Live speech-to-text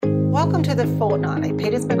Welcome to the fortnightly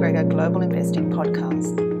Peters McGregor Global Investing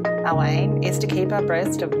Podcast. Our aim is to keep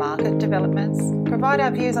abreast of market developments, provide our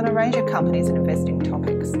views on a range of companies and investing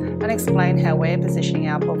topics, and explain how we're positioning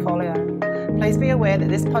our portfolio. Please be aware that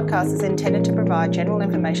this podcast is intended to provide general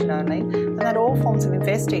information only and that all forms of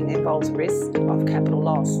investing involves risk of capital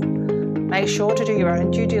loss. Make sure to do your own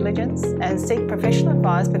due diligence and seek professional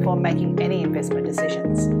advice before making any investment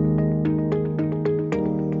decisions.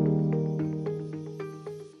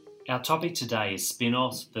 Our topic today is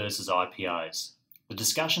spin-offs versus IPOs. The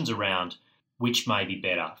discussion's around which may be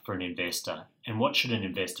better for an investor and what should an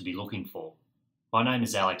investor be looking for. My name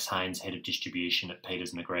is Alex Haynes, Head of Distribution at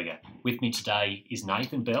Peters McGregor. With me today is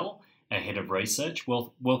Nathan Bell, our Head of Research.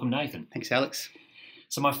 Welcome, Nathan. Thanks, Alex.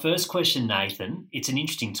 So my first question, Nathan, it's an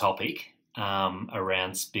interesting topic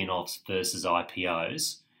around spin-offs versus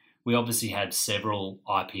IPOs. We obviously have several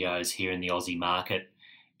IPOs here in the Aussie market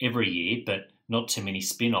every year, but not too many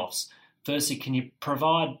spin-offs. Firstly, can you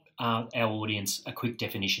provide our audience a quick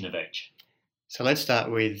definition of each? So let's start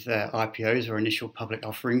with IPOs, or initial public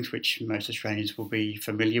offerings, which most Australians will be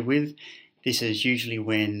familiar with. This is usually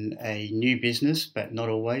when a new business, but not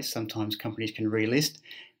always, sometimes companies can relist,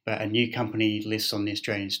 but a new company lists on the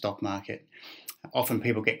Australian stock market. Often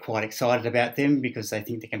people get quite excited about them because they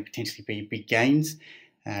think they can potentially be big gains,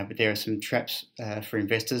 but there are some traps for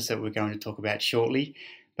investors that we're going to talk about shortly.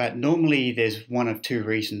 But normally there's one of two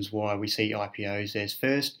reasons why we see IPOs. There's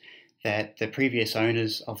first that the previous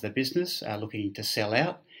owners of the business are looking to sell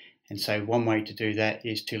out. And so one way to do that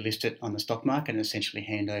is to list it on the stock market and essentially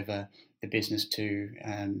hand over the business to,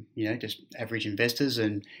 just average investors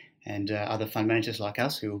and other fund managers like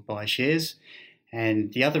us who will buy shares.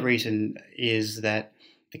 And the other reason is that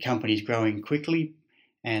the company is growing quickly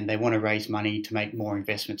and they want to raise money to make more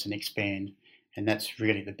investments and expand. And that's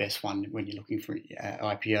really the best one when you're looking for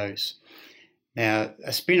IPOs. Now,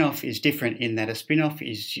 a spin-off is different in that a spin-off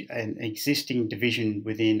is an existing division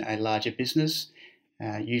within a larger business.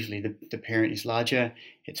 Usually the parent is larger.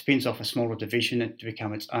 It spins off a smaller division to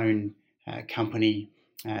become its own company,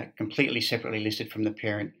 completely separately listed from the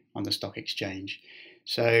parent on the stock exchange.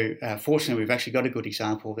 So fortunately, we've actually got a good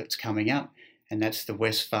example that's coming up, and that's the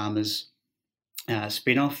Wesfarmers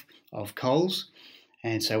spin-off of Coles.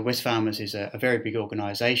 And so Wesfarmers is a very big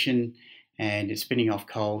organisation and it's spinning off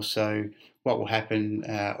Coles. So what will happen,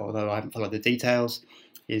 although I haven't followed the details,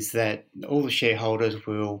 is that all the shareholders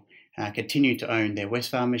will continue to own their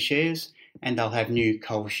Wesfarmers shares and they'll have new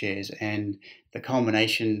Coles shares. And the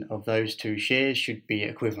culmination of those two shares should be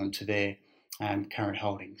equivalent to their current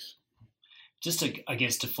holdings. Just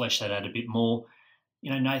to flesh that out a bit more,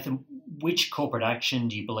 Nathan, which corporate action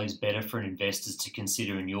do you believe is better for investors to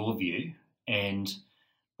consider in your view? And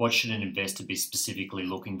what should an investor be specifically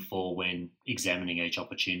looking for when examining each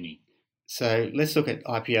opportunity? So let's look at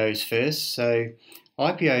IPOs first. So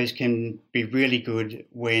IPOs can be really good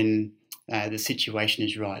when the situation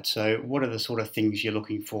is right. So what are the sort of things you're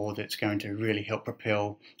looking for that's going to really help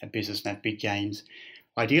propel a business and have big gains?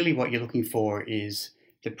 Ideally, what you're looking for is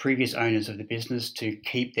the previous owners of the business to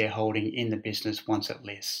keep their holding in the business once it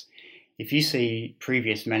lists. If you see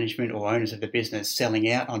previous management or owners of the business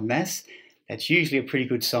selling out en masse, that's usually a pretty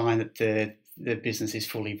good sign that the business is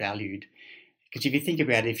fully valued. Because if you think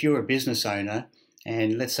about it, if you're a business owner,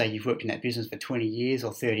 and let's say you've worked in that business for 20 years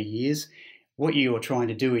or 30 years, what you're trying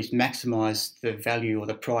to do is maximise the value or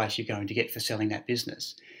the price you're going to get for selling that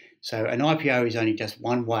business. So an IPO is only just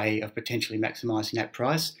one way of potentially maximising that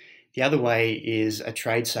price. The other way is a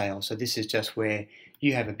trade sale. So this is just where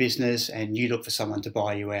you have a business and you look for someone to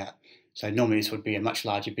buy you out. So normally this would be a much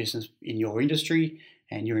larger business in your industry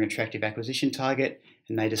and you're an attractive acquisition target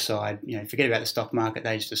and they decide, forget about the stock market,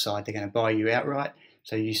 they just decide they're going to buy you outright.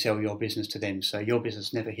 So you sell your business to them. So your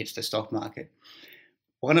business never hits the stock market.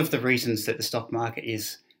 One of the reasons that the stock market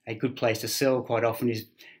is a good place to sell quite often is,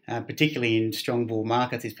 particularly in strong bull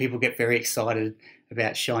markets, is people get very excited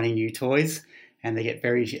about shiny new toys and they get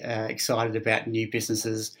very excited about new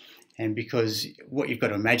businesses. And because what you've got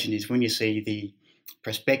to imagine is when you see the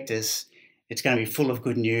prospectus, it's going to be full of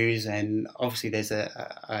good news, and obviously there's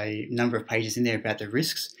a number of pages in there about the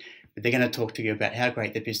risks, but they're going to talk to you about how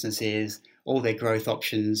great the business is, all their growth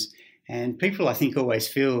options. And people, I think, always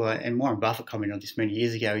feel, and Warren Buffett commented on this many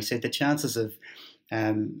years ago, he said the chances of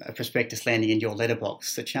a prospectus landing in your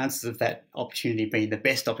letterbox, the chances of that opportunity being the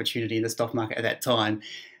best opportunity in the stock market at that time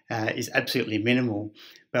is absolutely minimal.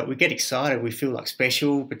 But we get excited, we feel like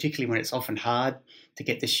special, particularly when it's often hard to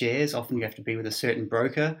get the shares. Often you have to be with a certain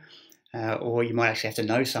broker, or you might actually have to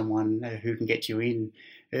know someone who can get you in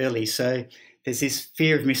early. So there's this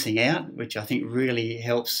fear of missing out, which I think really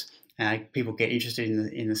helps people get interested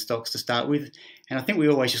in the stocks to start with. And I think we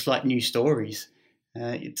always just like new stories.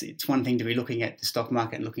 It's one thing to be looking at the stock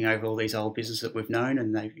market and looking over all these old businesses that we've known,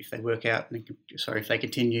 and if they work out, if they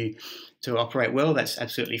continue to operate well, that's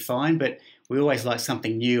absolutely fine. But we always like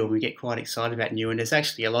something new, and we get quite excited about new. And there's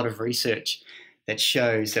actually a lot of research that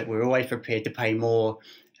shows that we're always prepared to pay more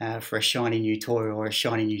for a shiny new toy or a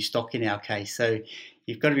shiny new stock in our case. So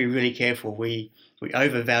you've got to be really careful. We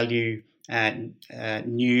overvalue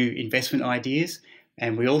new investment ideas,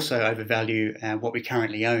 and we also overvalue what we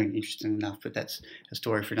currently own, interesting enough, but that's a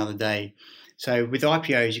story for another day. So with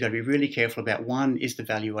IPOs, you've got to be really careful about, one, is the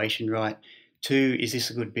valuation right? Two, is this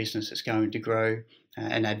a good business that's going to grow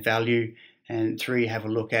and add value? And three, have a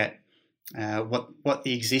look at what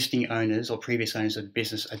the existing owners or previous owners of the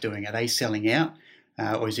business are doing. Are they selling out?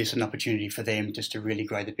 Or is this an opportunity for them just to really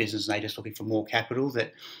grow the business and they're just looking for more capital,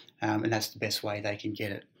 and that's the best way they can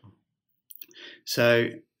get it? So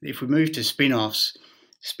if we move to spin-offs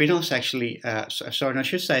actually, and I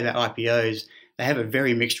should say about IPOs, they have a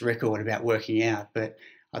very mixed record about working out, but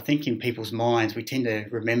I think in people's minds, we tend to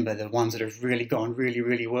remember the ones that have really gone really,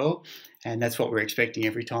 really well, and that's what we're expecting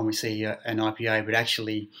every time we see an IPO. But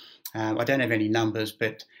actually, I don't have any numbers,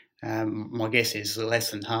 but my guess is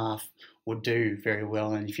less than half would do very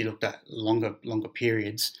well, and if you looked at longer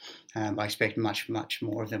periods, I expect much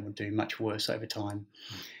more of them would do much worse over time.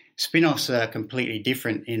 Spin-offs are completely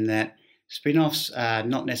different in that spin-offs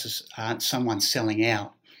aren't someone selling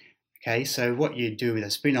out. Okay, so what you do with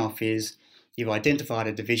a spin-off is you've identified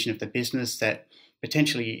a division of the business that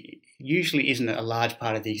usually isn't a large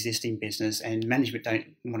part of the existing business, and management don't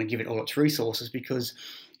want to give it all its resources, because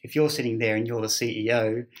if you're sitting there and you're the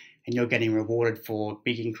CEO and you're getting rewarded for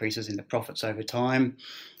big increases in the profits over time,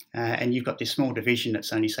 and you've got this small division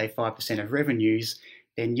that's only, say, 5% of revenues,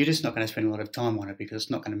 then you're just not going to spend a lot of time on it because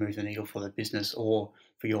it's not going to move the needle for the business or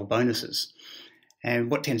for your bonuses.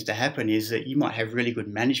 And what tends to happen is that you might have really good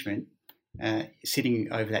management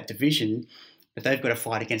sitting over that division, but they've got to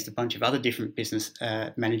fight against a bunch of other different business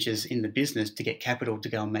managers in the business to get capital to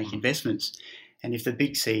go and make investments. And if the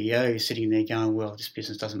big CEO is sitting there going, well, this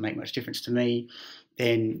business doesn't make much difference to me,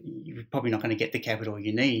 then you're probably not going to get the capital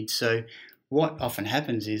you need. So what often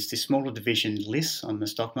happens is this smaller division lists on the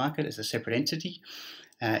stock market as a separate entity.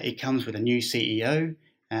 It comes with a new CEO.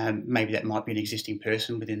 Maybe that might be an existing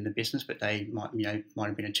person within the business, but they might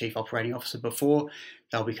have been a chief operating officer before.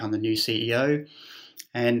 They'll become the new CEO.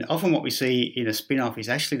 And often what we see in a spin-off is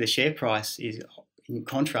actually the share price is, in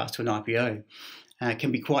contrast to an IPO,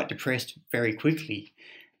 can be quite depressed very quickly.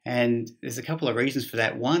 And there's a couple of reasons for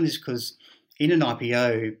that. One is because in an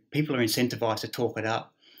IPO, people are incentivized to talk it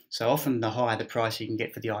up. So often the higher the price you can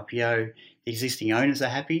get for the IPO, the existing owners are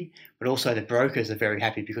happy, but also the brokers are very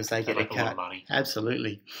happy because they get a cut. A lot of money.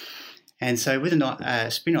 Absolutely. And so with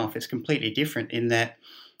a spin-off, it's completely different in that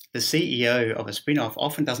the CEO of a spin-off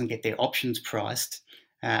often doesn't get their options priced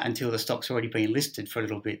until the stock's already been listed for a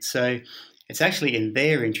little bit. So it's actually in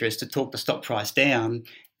their interest to talk the stock price down,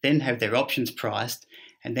 then have their options priced,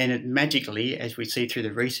 and then it magically, as we see through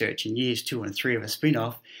the research in years 2 and 3 of a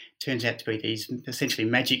spin-off, turns out to be these essentially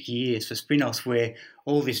magic years for spin-offs where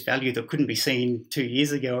all this value that couldn't be seen 2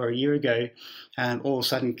 years ago or a year ago all of a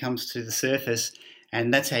sudden comes to the surface,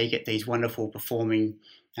 and that's how you get these wonderful performing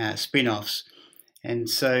spin-offs. And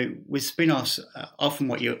so with spin-offs, often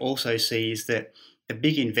what you also see is that the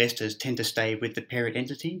big investors tend to stay with the parent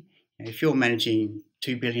entity. If you're managing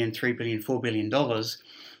 $2 billion, $3 billion, $4 billion,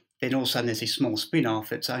 then all of a sudden there's this small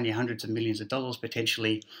spin-off. It's only hundreds of millions of dollars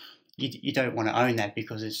potentially. You don't want to own that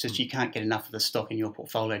because it's just you can't get enough of the stock in your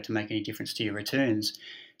portfolio to make any difference to your returns.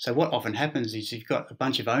 So what often happens is you've got a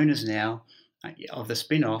bunch of owners now of the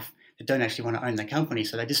spin-off that don't actually want to own the company,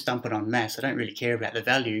 so they just dump it en masse. They don't really care about the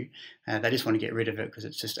value. They just want to get rid of it because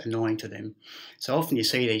it's just annoying to them. So often you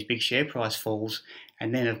see these big share price falls,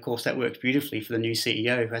 and then of course that works beautifully for the new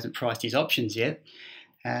CEO who hasn't priced his options yet.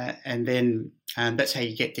 And then that's how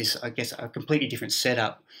you get this, I guess, a completely different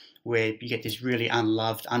setup where you get this really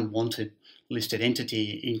unloved, unwanted listed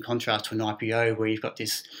entity in contrast to an IPO where you've got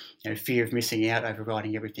this fear of missing out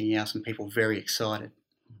overriding everything else and people very excited.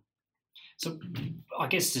 So I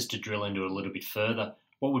guess just to drill into it a little bit further,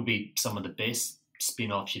 what would be some of the best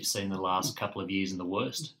spin-offs you've seen in the last couple of years and the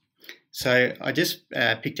worst? So I just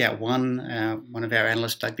picked out one of our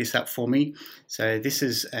analysts dug this up for me. So this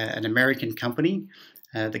is an American company.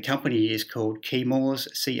 The company is called Chemours,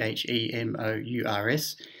 Chemours.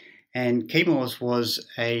 And Chemours was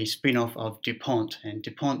a spin-off of DuPont. And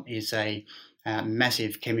DuPont is a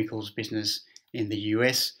massive chemicals business in the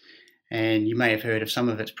US. And you may have heard of some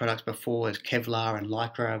of its products before. There's Kevlar and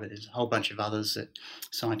Lycra, but there's a whole bunch of others,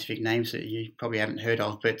 scientific names that you probably haven't heard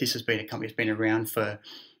of. But this has been a company that's been around for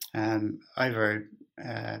over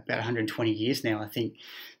about 120 years now, I think.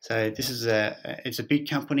 So this is it's a big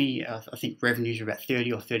company. I think revenues are about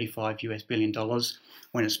 30 or 35 US billion dollars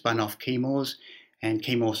when it spun off Chemours, and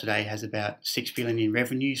Chemours today has about 6 billion in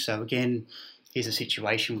revenue. So again, here's a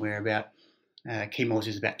situation where about Chemours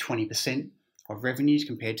is about 20% of revenues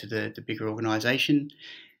compared to the bigger organisation.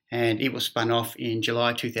 And it was spun off in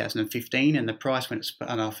July 2015, and the price when it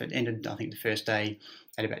spun off, it ended, I think, the first day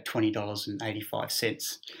at about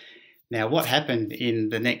 $20.85. Now, what happened in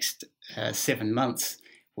the next 7 months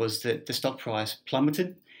was that the stock price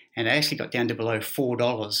plummeted, and it actually got down to below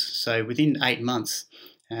 $4. So within 8 months,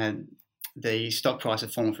 the stock price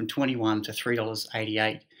had fallen from $21 to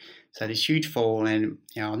 $3.88. So this huge fall, and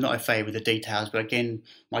I'm not au fait with the details, but again,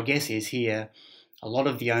 my guess is here, a lot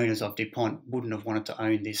of the owners of DuPont wouldn't have wanted to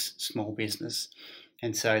own this small business.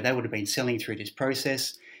 And so they would have been selling through this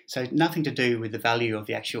process. So nothing to do with the value of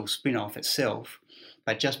the actual spin-off itself,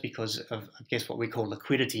 but just because of, I guess, what we call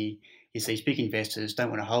liquidity, is these big investors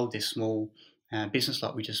don't want to hold this small business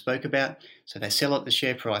like we just spoke about. So they sell it, the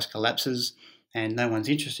share price collapses, and no one's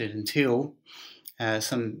interested until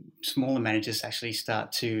some smaller managers actually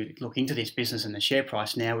start to look into this business and the share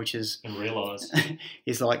price now, which is and realise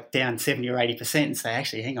is like down 70 or 80%, and say,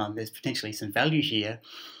 actually, hang on, there's potentially some value here.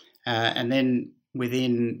 And then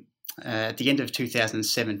within at the end of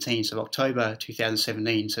 2017, so October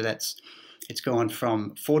 2017, so it's gone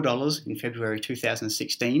from $4 in February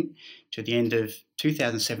 2016 to the end of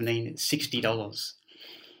 2017, it's $60.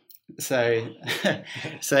 So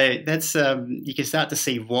that's you can start to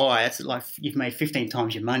see why. It's like you've made 15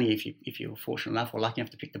 times your money if you're fortunate enough or lucky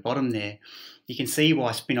enough to pick the bottom there. You can see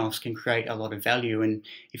why spin-offs can create a lot of value. And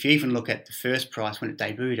if you even look at the first price when it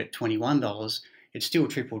debuted at $21, it still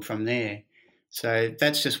tripled from there. So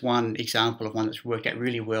that's just one example of one that's worked out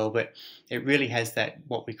really well. But it really has that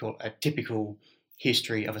what we call a typical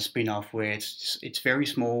history of a spin-off where it's very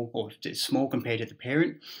small, or it's small compared to the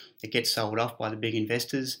parent. It gets sold off by the big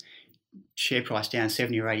investors. Share price down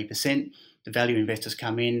 70 or 80%, the value investors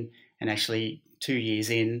come in, and actually 2 years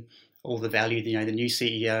in, all the value, the new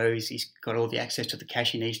CEO, he's got all the access to the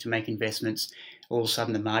cash he needs to make investments. All of a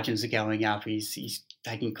sudden the margins are going up, he's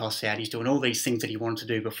taking costs out, he's doing all these things that he wanted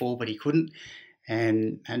to do before but he couldn't,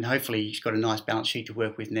 and hopefully he's got a nice balance sheet to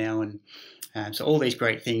work with now, and so all these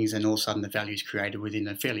great things, and all of a sudden the value is created within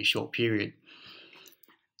a fairly short period.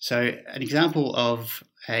 So an example of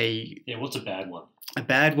what's a bad one? A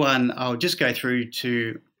bad one, I'll just go through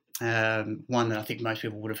to one that I think most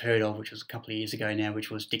people would have heard of, which was a couple of years ago now, which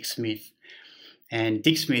was Dick Smith. And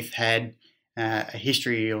Dick Smith had a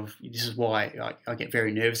history of, this is why I get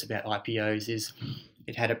very nervous about IPOs, is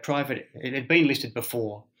it had been listed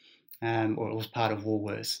before, or it was part of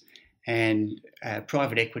Woolworths. And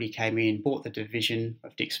private equity came in, bought the division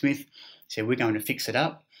of Dick Smith, said, we're going to fix it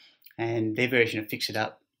up. And their version of fix it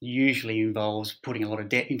up usually involves putting a lot of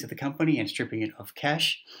debt into the company and stripping it of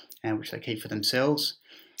cash, which they keep for themselves.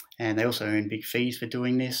 And they also earn big fees for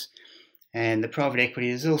doing this. And the private equity,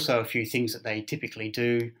 there's also a few things that they typically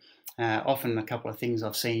do. Often a couple of things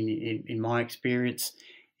I've seen in my experience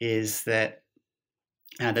is that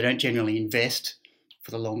they don't generally invest for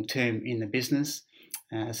the long term in the business.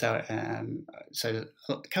 So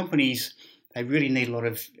companies, they really need a lot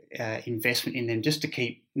of investment in them just to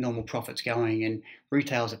keep normal profits going, and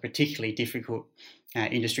retail is a particularly difficult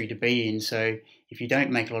industry to be in. So if you don't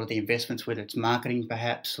make a lot of the investments, whether it's marketing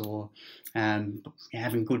perhaps, or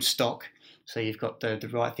having good stock, so you've got the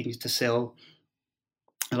right things to sell,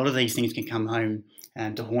 a lot of these things can come home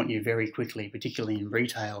to haunt you very quickly, particularly in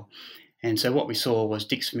retail. And so what we saw was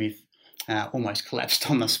Dick Smith almost collapsed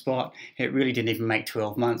on the spot. It really didn't even make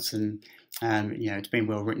 12 months, and it's been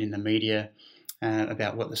well written in the media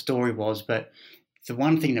about what the story was. But the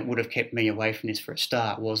one thing that would have kept me away from this for a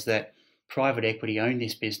start was that private equity owned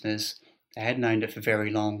this business. They hadn't owned it for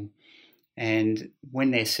very long. And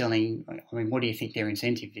when they're selling, I mean, what do you think their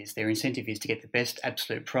incentive is? Their incentive is to get the best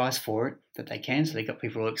absolute price for it that they can. So they got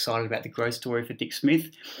people all excited about the growth story for Dick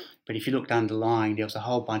Smith. But if you looked underlying, there was a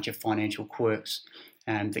whole bunch of financial quirks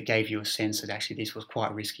that gave you a sense that actually this was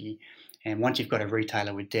quite risky. And once you've got a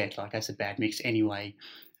retailer with debt, like that's a bad mix anyway,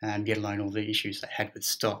 let alone all the issues they had with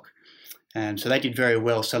stock. So they did very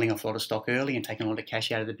well selling off a lot of stock early and taking a lot of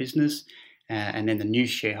cash out of the business. And then the new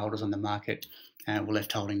shareholders on the market were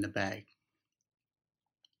left holding the bag.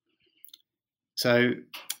 So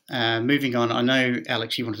moving on, I know,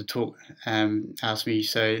 Alex, you wanted to ask me,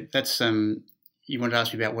 so that's, you wanted to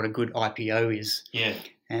ask me about what a good IPO is. Yeah.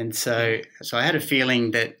 And so I had a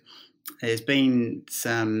feeling that there's been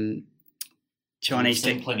some Chinese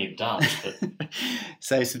I've seen plenty of Dutch, but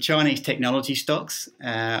so some Chinese technology stocks.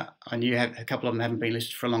 I knew a couple of them haven't been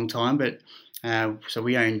listed for a long time, but so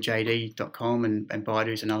we own JD.com and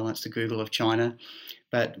Baidu's another one. It's the Google of China.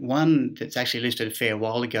 But one that's actually listed a fair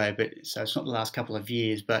while ago, but so it's not the last couple of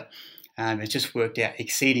years, but it's just worked out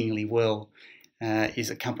exceedingly well, is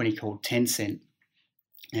a company called Tencent.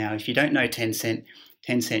 Now, if you don't know Tencent,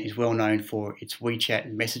 Tencent is well known for its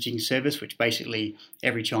WeChat messaging service, which basically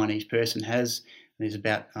every Chinese person has.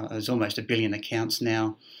 There's almost 1 billion accounts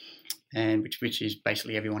now, and which is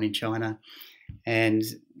basically everyone in China. And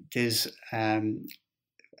there's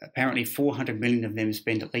apparently 400 million of them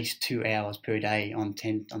spend at least 2 hours per day on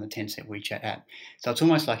the Tencent WeChat app. So it's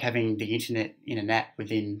almost like having the internet in an app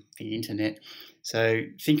within the internet. So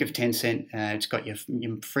think of Tencent. It's got your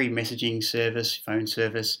free messaging service, phone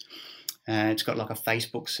service. It's got like a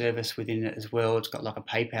Facebook service within it as well. It's got like a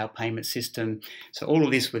PayPal payment system. So all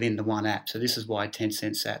of this within the one app. So this is why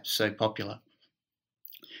Tencent's app is so popular.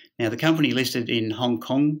 Now, the company listed in Hong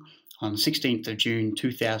Kong on 16th of June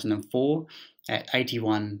 2004 at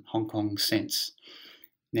 81 Hong Kong cents.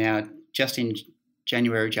 Now, just in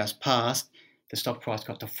January just past, the stock price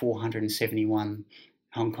got to 471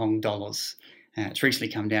 Hong Kong dollars. It's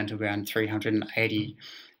recently come down to around 380.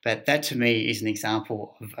 But that to me is an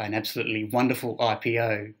example of an absolutely wonderful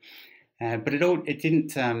IPO. But it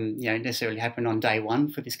didn't necessarily happen on day one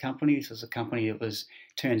for this company. This was a company that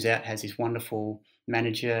turns out has this wonderful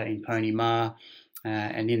manager in Pony Ma,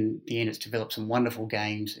 and in the end it's developed some wonderful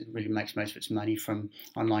games. It really makes most of its money from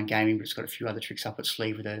online gaming, but it's got a few other tricks up its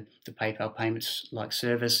sleeve with the PayPal payments like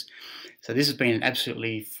service. So this has been an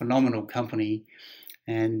absolutely phenomenal company.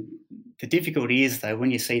 And the difficulty is, though, when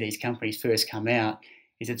you see these companies first come out,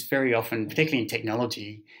 is it's very often, particularly in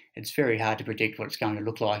technology, it's very hard to predict what it's going to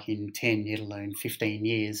look like in 10, let alone 15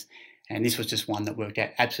 years. And this was just one that worked out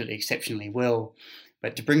absolutely exceptionally well.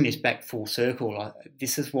 But to bring this back full circle,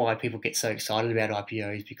 this is why people get so excited about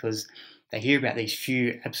IPOs, because they hear about these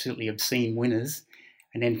few absolutely obscene winners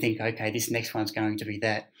and then think, okay, this next one's going to be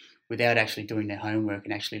that, without actually doing their homework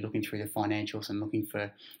and actually looking through the financials and looking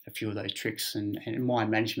for a few of those tricks and why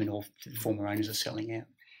management or the former owners are selling out.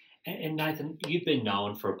 And Nathan, you've been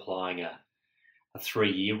known for applying a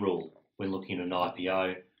 3-year rule when looking at an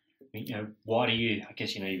IPO. Why do you, I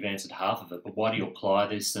guess, you've answered half of it, but why do you apply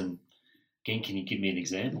this? And again, can you give me an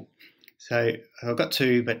example? So I've got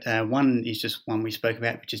two, but one is just one we spoke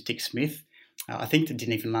about, which is Dick Smith. I think that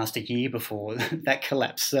didn't even last a year before that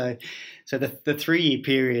collapsed. So the 3-year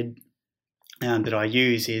period that I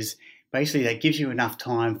use is basically that gives you enough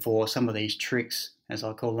time for some of these tricks, as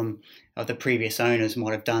I call them, of the previous owners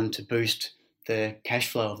might have done to boost the cash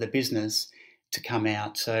flow of the business to come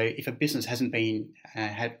out. So if a business hasn't been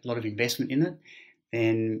had a lot of investment in it,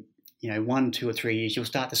 then 1, 2 or 3 years you'll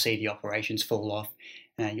start to see the operations fall off.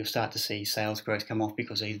 You'll start to see sales growth come off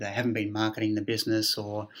because either they haven't been marketing the business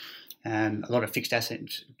or a lot of fixed asset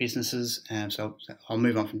businesses. So I'll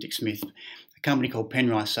move on from Dick Smith. A company called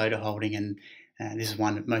Penrice Soda Holding, and this is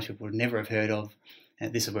one that most people would never have heard of.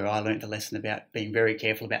 This is where I learnt the lesson about being very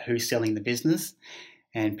careful about who's selling the business.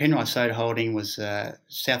 And Penrice Soda Holding was a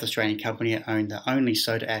South Australian company that owned the only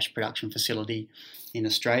soda ash production facility in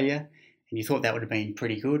Australia. And you thought that would have been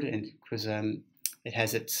pretty good, and because it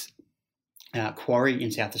has its quarry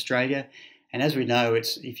in South Australia. And as we know,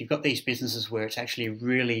 if you've got these businesses where it's actually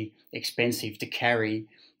really expensive to carry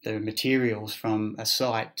the materials from a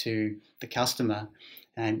site to the customer,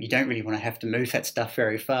 you don't really want to have to move that stuff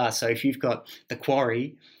very far. So if you've got the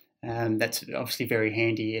quarry, that's obviously very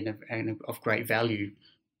handy and of great value.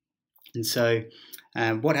 And so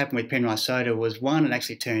what happened with Penrice Soda was, one, it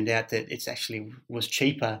actually turned out that it actually was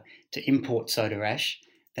cheaper to import soda ash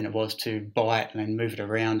than it was to buy it and then move it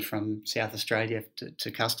around from South Australia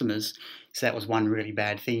to customers. So that was one really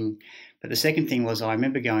bad thing. But the second thing was, I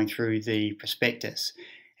remember going through the prospectus,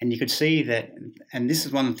 and you could see that, and this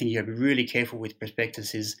is one thing you have to be really careful with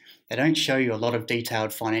prospectus, is they don't show you a lot of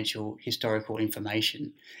detailed financial historical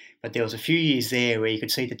information. But there was a few years there where you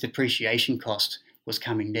could see the depreciation cost was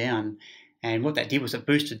coming down. And what that did was it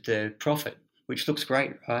boosted the profit, which looks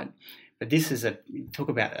great, right? But this is talk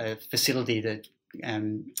about a facility that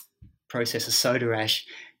processes soda ash,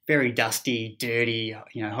 very dusty, dirty,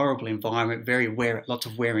 horrible environment, lots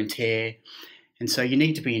of wear and tear. And so you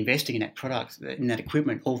need to be investing in that product, in that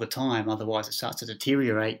equipment all the time, otherwise it starts to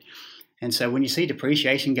deteriorate. And so when you see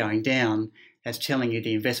depreciation going down, that's telling you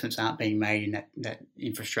the investments aren't being made in that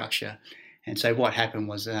infrastructure. And so what happened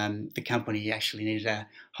was the company actually needed a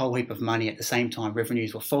whole heap of money. At the same time,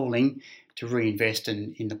 revenues were falling, to reinvest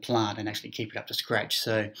in the plant and actually keep it up to scratch.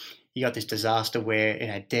 So you got this disaster where it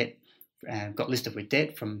had debt got listed with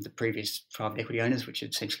debt from the previous private equity owners, which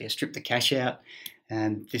essentially has stripped the cash out.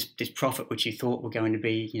 And this profit, which you thought were going to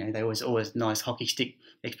be, there was always nice hockey stick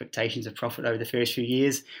expectations of profit over the first few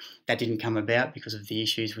years. That didn't come about because of the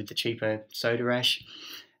issues with the cheaper soda ash.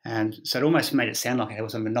 So it almost made it sound like it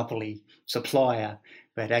was a monopoly supplier,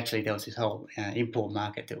 but actually there was this whole import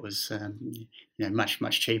market that was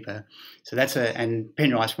much cheaper. So and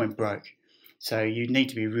Penrice went broke. So you need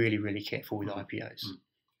to be really, really careful with IPOs.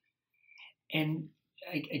 And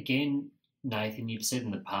again, Nathan, you've said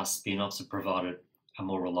in the past spin-offs have provided a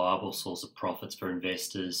more reliable source of profits for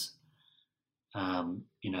investors, in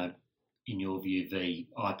your view, v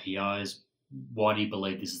IPOs. Why do you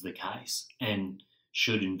believe this is the case? And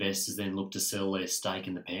should investors then look to sell their stake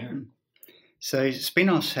in the parent? So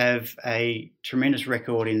spin-offs have a tremendous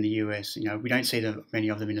record in the US. We don't see many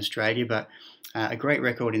of them in Australia, but a great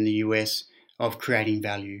record in the US of creating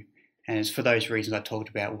value. And it's for those reasons I talked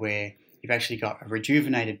about, where you've actually got a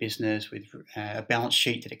rejuvenated business with a balance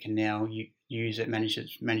sheet that it can now use at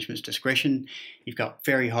management's discretion. You've got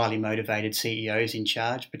very highly motivated CEOs in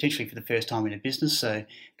charge, potentially for the first time in a business, so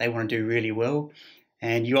they want to do really well.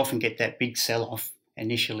 And you often get that big sell-off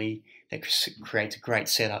initially that creates a great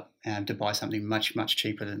setup to buy something much, much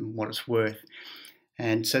cheaper than what it's worth.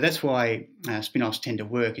 And so that's why spin-offs tend to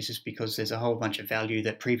work, is just because there's a whole bunch of value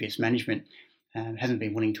that previous management hasn't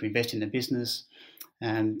been willing to invest in the business,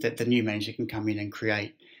 that the new manager can come in and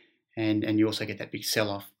create, and you also get that big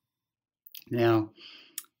sell-off. Now,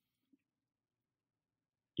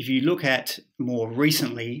 if you look at more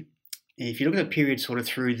recently, if you look at the period sort of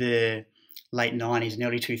through the late 90s and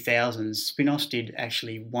early 2000s, spin-offs did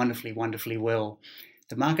actually wonderfully well.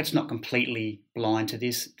 The market's not completely blind to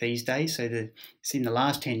this these days, so in the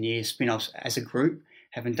last 10 years, spin-offs as a group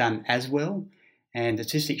haven't done as well, and the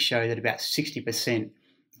statistics show that about 60%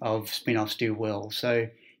 of spin-offs do well. So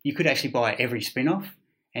you could actually buy every spin-off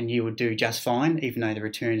and you would do just fine, even though the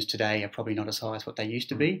returns today are probably not as high as what they used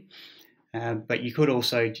to be. But you could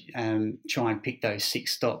also try and pick those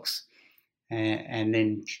 6 stocks and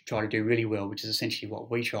then try to do really well, which is essentially what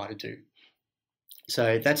we try to do.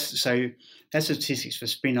 So that's statistics for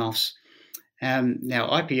spin-offs. Now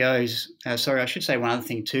IPOs, I should say one other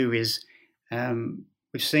thing too is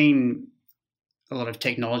we've seen a lot of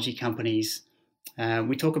technology companies.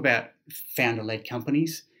 We talk about founder-led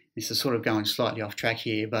companies. This is sort of going slightly off track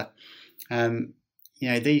here, but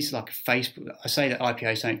these like Facebook. I say that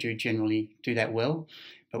IPOs don't generally do that well,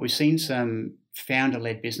 but we've seen some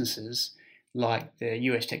founder-led businesses like the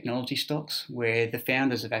US technology stocks, where the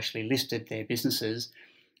founders have actually listed their businesses,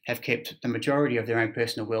 have kept the majority of their own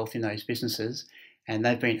personal wealth in those businesses, and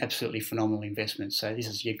they've been absolutely phenomenal investments. So this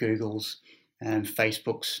is your Googles,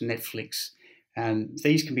 Facebooks, Netflix.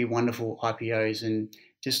 These can be wonderful IPOs, and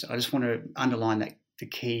I just want to underline that the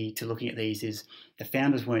key to looking at these is the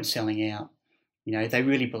founders weren't selling out. They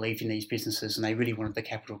really believed in these businesses and they really wanted the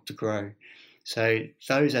capital to grow. So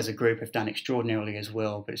those as a group have done extraordinarily as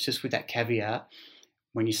well, but it's just with that caveat,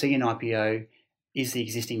 when you see an IPO, is the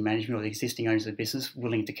existing management or the existing owners of the business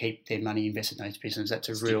willing to keep their money invested in those businesses? That's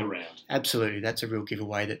a absolutely, that's a real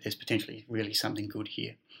giveaway that there's potentially really something good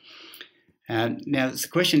here. Now the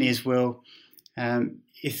question is, well,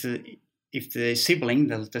 if the sibling,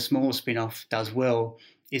 the smaller spin-off, does well,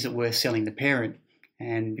 is it worth selling the parent?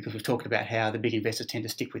 And because we've talked about how the big investors tend to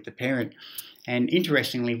stick with the parent. And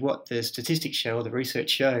interestingly, what the statistics show, or the research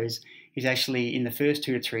shows, is actually in the first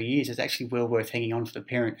 2 to 3 years, it's actually well worth hanging on to the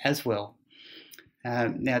parent as well.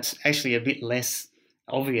 Now, it's actually a bit less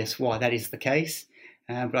obvious why that is the case,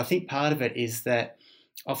 but I think part of it is that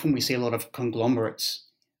often we see a lot of conglomerates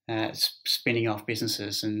spinning off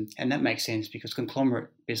businesses, and that makes sense because conglomerate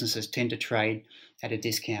businesses tend to trade at a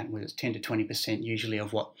discount, where it's 10 to 20% usually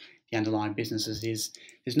of what the underlying businesses is.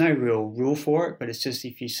 There's no real rule for it, but it's just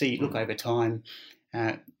if you look over time,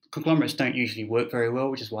 conglomerates don't usually work very well,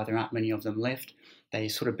 which is why there aren't many of them left. They're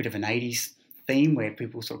sort of a bit of an 80s theme where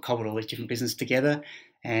people sort of cobbled all these different businesses together,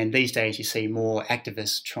 and these days you see more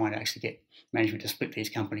activists trying to actually get management to split these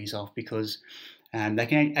companies off because they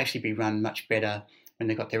can actually be run much better when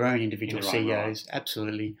they've got their own individual CEOs. Right.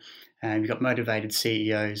 Absolutely. You've got motivated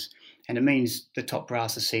CEOs, and it means the top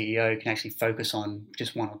brass, the CEO, can actually focus on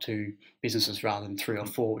just 1 or 2 businesses rather than 3 or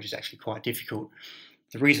 4, which is actually quite difficult.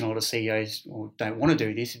 The reason a lot of CEOs don't want to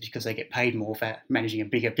do this is because they get paid more for managing a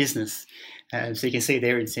bigger business. So you can see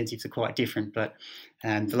their incentives are quite different. But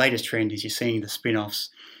the latest trend is you're seeing the spin-offs,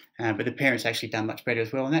 but the parents actually done much better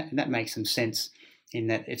as well. And that makes some sense in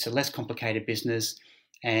that it's a less complicated business,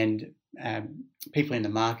 and people in the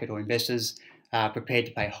market or investors are prepared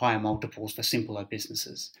to pay higher multiples for simpler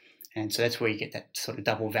businesses. And so that's where you get that sort of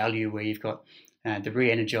double value, where you've got the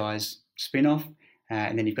re-energised Spinoff,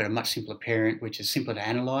 and then you've got a much simpler parent, which is simpler to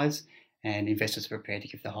analyse, and investors are prepared to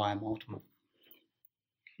give the higher multiple.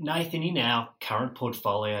 Nathan, in our current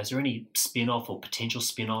portfolio, is there any spin-off or potential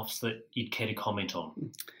spin-offs that you'd care to comment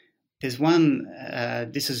on? There's one,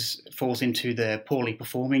 falls into the poorly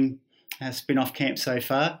performing spin-off camp so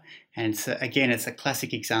far. And so, again, it's a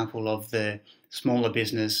classic example of the smaller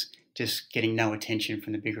business just getting no attention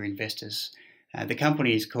from the bigger investors. The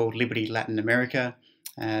company is called Liberty Latin America.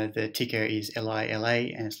 The ticker is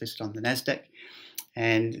LILA, and it's listed on the NASDAQ.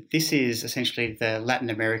 And this is essentially the Latin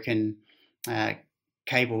American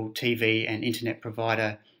cable TV and internet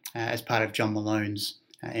provider as part of John Malone's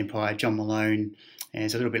empire. John Malone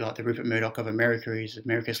is a little bit like the Rupert Murdoch of America. He's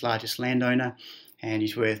America's largest landowner, and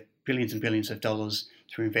he's worth billions and billions of dollars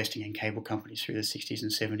through investing in cable companies through the 60s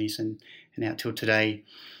and 70s and out till today.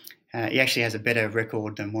 He actually has a better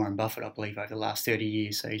record than Warren Buffett, I believe, over the last 30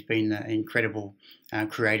 years. So he's been an incredible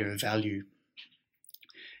creator of value.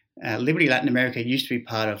 Liberty Latin America used to be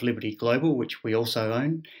part of Liberty Global, which we also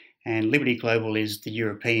own. And Liberty Global is the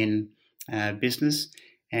European business,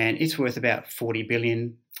 and it's worth about 40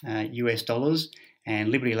 billion US dollars. And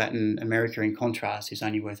Liberty Latin America, in contrast, is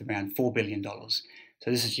only worth around $4 billion. So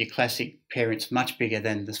this is your classic parents, much bigger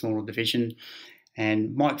than the smaller division.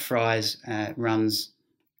 And Mike Fries runs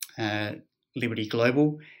Liberty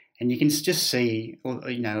Global, and you can just see,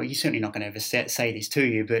 you're certainly not going to ever say this to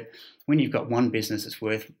you, but when you've got one business that's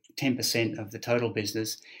worth 10% of the total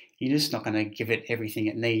business, you're just not going to give it everything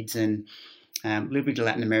it needs. And Liberty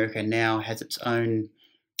Latin America now has its own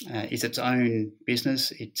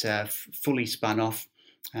business. It's fully spun off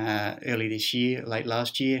early this year, late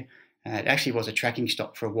last year. It actually was a tracking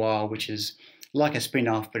stock for a while, which is like a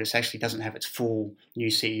spin-off, but it actually doesn't have its full new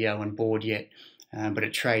CEO and board yet. But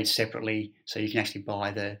it trades separately, so you can actually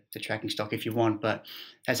buy the tracking stock if you want. But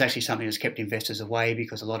that's actually something that's kept investors away,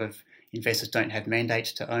 because a lot of investors don't have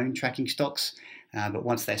mandates to own tracking stocks. But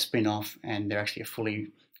once they spin off and they're actually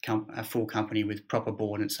a full company with proper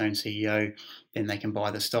board and its own CEO, then they can buy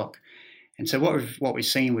the stock. And so what we've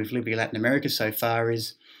seen with Liberty Latin America so far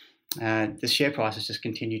is the share price has just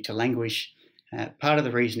continued to languish. Part of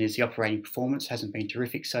the reason is the operating performance hasn't been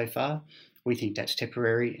terrific so far. We think that's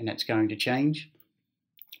temporary and that's going to change.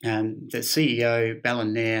 The CEO,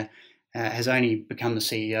 Ballon Nair, has only become the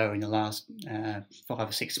CEO in the last 5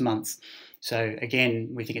 or 6 months. So again,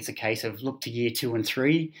 we think it's a case of look to year 2 and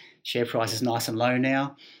 3. Share price is nice and low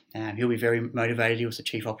now. He'll be very motivated. He was the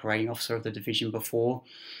chief operating officer of the division before.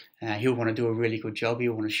 He'll want to do a really good job.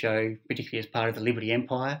 He'll want to show, particularly as part of the Liberty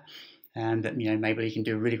Empire, that maybe he can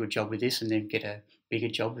do a really good job with this and then get a bigger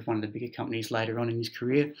job with one of the bigger companies later on in his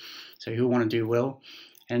career. So he'll want to do well.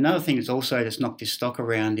 And another thing that's knocked this stock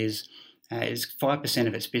around is 5%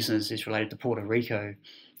 of its business is related to Puerto Rico.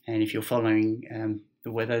 And if you're following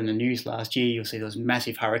the weather in the news last year, you'll see those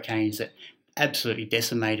massive hurricanes that absolutely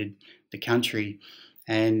decimated the country,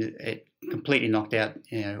 and it completely knocked out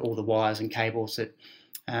all the wires and cables that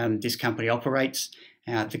this company operates.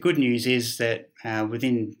 The good news is that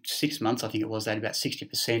within 6 months, I think it was, they had about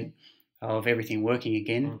 60% of everything working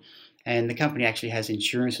again. And the company actually has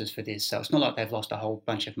insurances for this. So it's not like they've lost a whole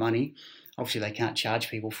bunch of money. Obviously, they can't charge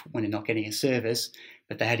people when they're not getting a service,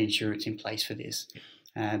 but they had insurance in place for this.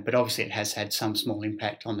 But obviously, it has had some small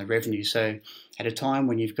impact on the revenue. So at a time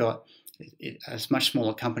when you've got a much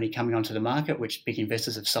smaller company coming onto the market, which big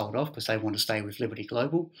investors have sold off because they want to stay with Liberty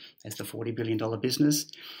Global as the $40 billion business,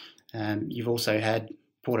 you've also had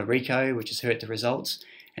Puerto Rico, which has hurt the results.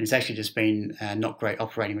 And it's actually just been not great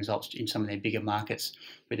operating results in some of their bigger markets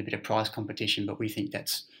with a bit of price competition, but we think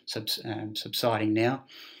that's subsiding now.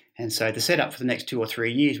 And so the setup for the next 2 or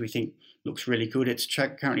 3 years, we think, looks really good. It's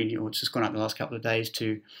currently, it's just gone up the last couple of days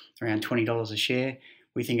to around $20 a share.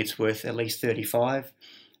 We think it's worth at least $35,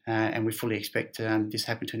 and we fully expect this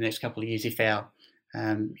happen to the next couple of years if our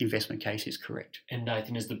investment case is correct. And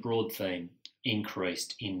Nathan, has the broad theme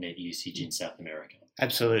increased in net usage in South America?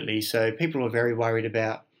 Absolutely. So people are very worried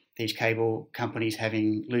about these cable companies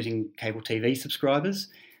losing cable TV subscribers.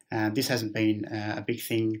 This hasn't been a big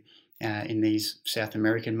thing in these South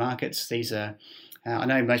American markets. These are, I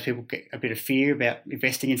know most people get a bit of fear about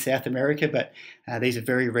investing in South America, but these are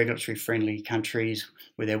very regulatory friendly countries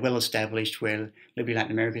where they're well established, where Liberty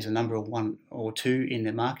Latin America is a number 1 or 2 in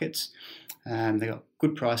their markets. They've got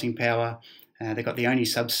good pricing power. They've got the only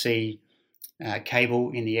subsea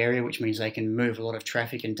cable in the area, which means they can move a lot of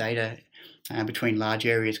traffic and data between large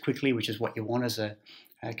areas quickly, which is what you want as a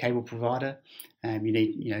cable provider. You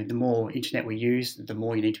need, the more internet we use, the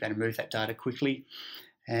more you need to be able to move that data quickly.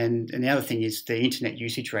 And the other thing is the internet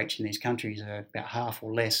usage rates in these countries are about half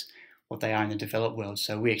or less what they are in the developed world.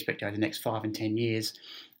 So we expect over the next 5 and 10 years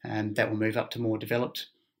that will move up to more developed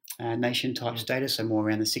nation type status, so more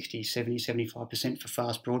around the 60, 70, 75% for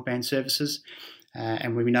fast broadband services.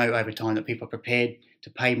 And we know over time that people are prepared to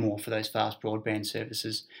pay more for those fast broadband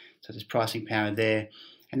services, so there's pricing power there.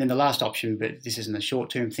 And then the last option, but this isn't a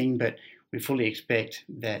short-term thing, but we fully expect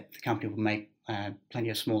that the company will make plenty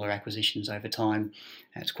of smaller acquisitions over time.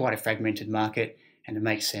 It's quite a fragmented market, and it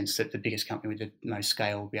makes sense that the biggest company with the most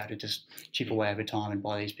scale will be able to just chip away over time and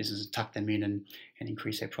buy these businesses, tuck them in and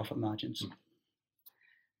increase their profit margins.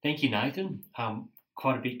 Thank you, Nathan.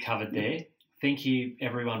 Quite a bit covered there. Thank you,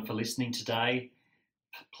 everyone, for listening today.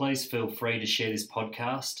 Please feel free to share this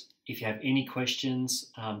podcast. If you have any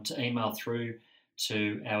questions, to email through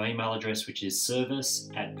to our email address, which is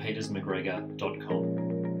service@petersmcgregor.com.